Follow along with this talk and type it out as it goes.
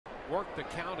work the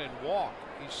count and walk,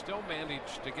 he still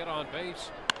managed to get on base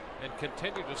and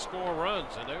continue to score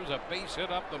runs. And there's a base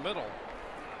hit up the middle.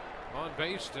 On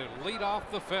base to lead off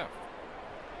the fifth.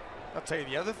 I'll tell you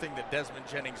the other thing that Desmond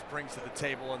Jennings brings to the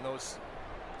table in those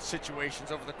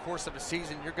situations over the course of a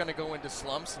season. You're going to go into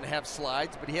slumps and have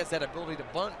slides, but he has that ability to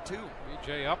bunt too.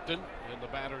 B.J. Upton in the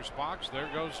batter's box. There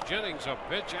goes Jennings, a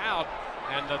pitch out,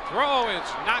 and the throw is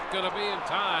not going to be in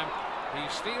time. He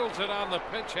steals it on the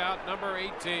pitch out, number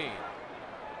 18.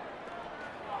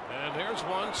 And here's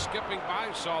one skipping by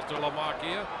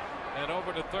Saltalamacchia, and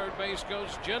over to third base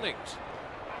goes Jennings.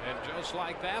 And just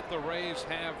like that, the Rays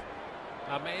have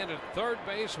a man at third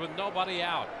base with nobody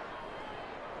out.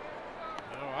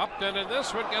 Now Upton, and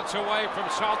this one gets away from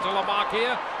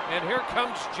Saltalamacchia, and here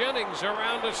comes Jennings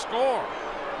around to score.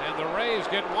 And the Rays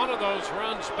get one of those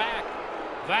runs back.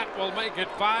 That will make it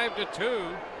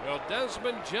 5-2. Well,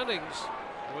 Desmond Jennings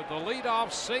with the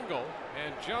leadoff single,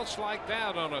 and just like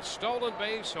that, on a stolen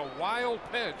base, a wild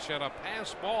pitch, and a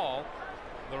pass ball,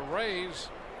 the Rays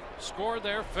scored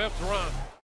their fifth run.